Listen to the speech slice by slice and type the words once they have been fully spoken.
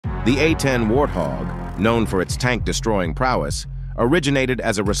The A-10 Warthog, known for its tank-destroying prowess, originated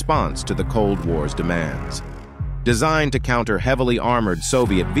as a response to the Cold War's demands. Designed to counter heavily armored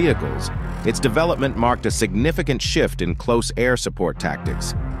Soviet vehicles, its development marked a significant shift in close air support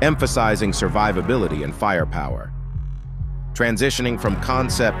tactics, emphasizing survivability and firepower. Transitioning from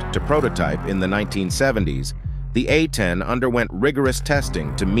concept to prototype in the 1970s, the A-10 underwent rigorous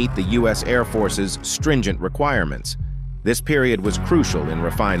testing to meet the U.S. Air Force's stringent requirements. This period was crucial in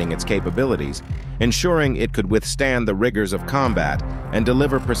refining its capabilities, ensuring it could withstand the rigors of combat and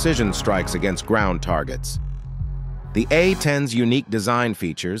deliver precision strikes against ground targets. The A-10's unique design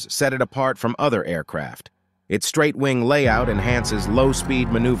features set it apart from other aircraft. Its straight-wing layout enhances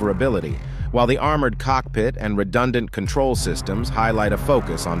low-speed maneuverability, while the armored cockpit and redundant control systems highlight a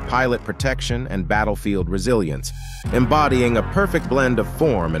focus on pilot protection and battlefield resilience, embodying a perfect blend of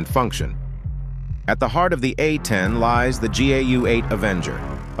form and function. At the heart of the A-10 lies the GAU-8 Avenger,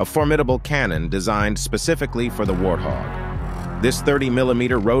 a formidable cannon designed specifically for the Warthog. This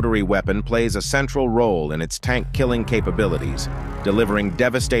 30mm rotary weapon plays a central role in its tank-killing capabilities, delivering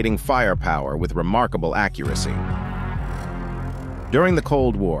devastating firepower with remarkable accuracy. During the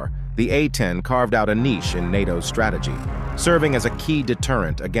Cold War, the A-10 carved out a niche in NATO's strategy, serving as a key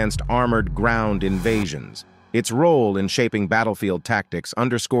deterrent against armored ground invasions. Its role in shaping battlefield tactics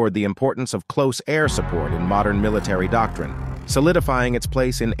underscored the importance of close air support in modern military doctrine, solidifying its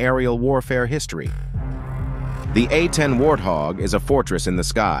place in aerial warfare history. The A-10 Warthog is a fortress in the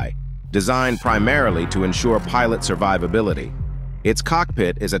sky, designed primarily to ensure pilot survivability. Its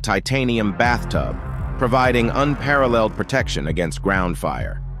cockpit is a titanium bathtub, providing unparalleled protection against ground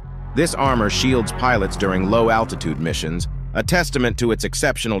fire. This armor shields pilots during low-altitude missions, a testament to its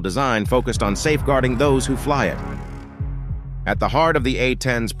exceptional design focused on safeguarding those who fly it. At the heart of the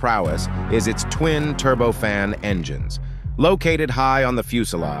A-10's prowess is its twin-turbofan engines. Located high on the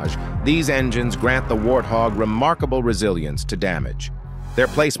fuselage, these engines grant the Warthog remarkable resilience to damage. Their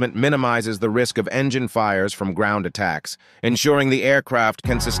placement minimizes the risk of engine fires from ground attacks, ensuring the aircraft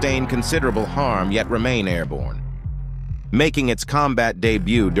can sustain considerable harm yet remain airborne. Making its combat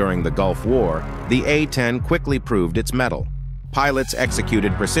debut during the Gulf War, the A-10 quickly proved its mettle. Pilots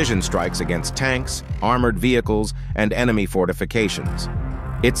executed precision strikes against tanks, armored vehicles, and enemy fortifications.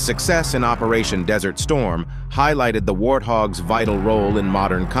 Its success in Operation Desert Storm highlighted the Warthog's vital role in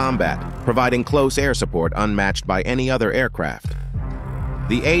modern combat, providing close air support unmatched by any other aircraft.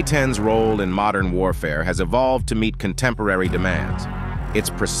 The A-10's role in modern warfare has evolved to meet contemporary demands. Its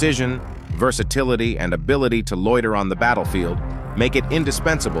precision, versatility, and ability to loiter on the battlefield make it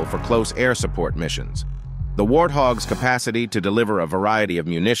indispensable for close air support missions. The Warthog's capacity to deliver a variety of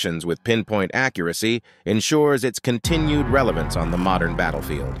munitions with pinpoint accuracy ensures its continued relevance on the modern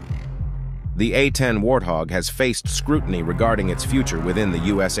battlefield. The A-10 Warthog has faced scrutiny regarding its future within the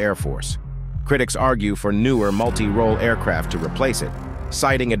U.S. Air Force. Critics argue for newer multi-role aircraft to replace it,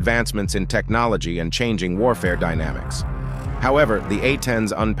 citing advancements in technology and changing warfare dynamics. However, the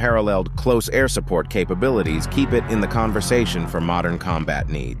A-10's unparalleled close air support capabilities keep it in the conversation for modern combat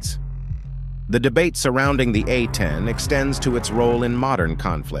needs. The debate surrounding the A-10 extends to its role in modern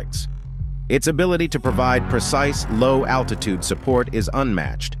conflicts. Its ability to provide precise, low-altitude support is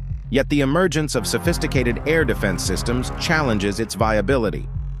unmatched, yet the emergence of sophisticated air defense systems challenges its viability.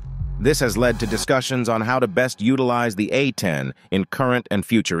 This has led to discussions on how to best utilize the A-10 in current and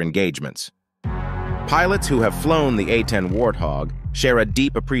future engagements. Pilots who have flown the A-10 Warthog share a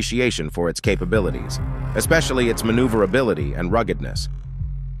deep appreciation for its capabilities, especially its maneuverability and ruggedness.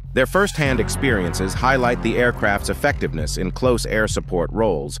 Their first-hand experiences highlight the aircraft's effectiveness in close air support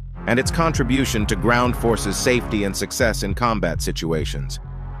roles and its contribution to ground forces' safety and success in combat situations.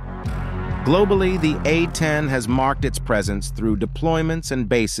 Globally, the A-10 has marked its presence through deployments and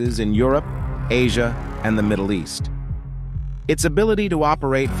bases in Europe, Asia, and the Middle East. Its ability to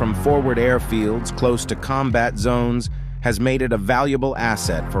operate from forward airfields close to combat zones has made it a valuable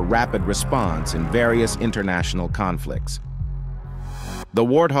asset for rapid response in various international conflicts. The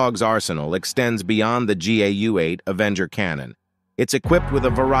Warthog's arsenal extends beyond the GAU-8 Avenger Canon. It's equipped with a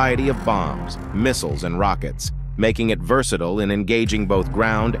variety of bombs, missiles, and rockets, making it versatile in engaging both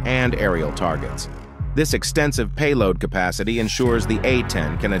ground and aerial targets. This extensive payload capacity ensures the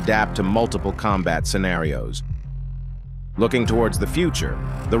A-10 can adapt to multiple combat scenarios. Looking towards the future,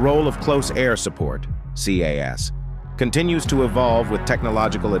 the role of close air support, CAS, continues to evolve with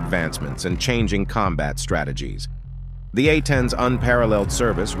technological advancements and changing combat strategies. The A-10's unparalleled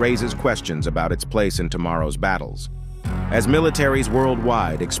service raises questions about its place in tomorrow's battles. As militaries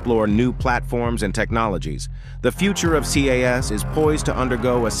worldwide explore new platforms and technologies, the future of CAS is poised to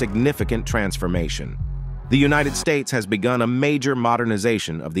undergo a significant transformation. The United States has begun a major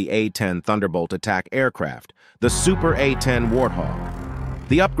modernization of the A-10 Thunderbolt attack aircraft, the Super A-10 Warthog.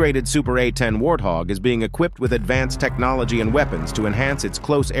 The upgraded Super A-10 Warthog is being equipped with advanced technology and weapons to enhance its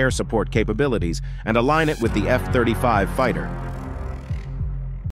close air support capabilities and align it with the F-35 fighter.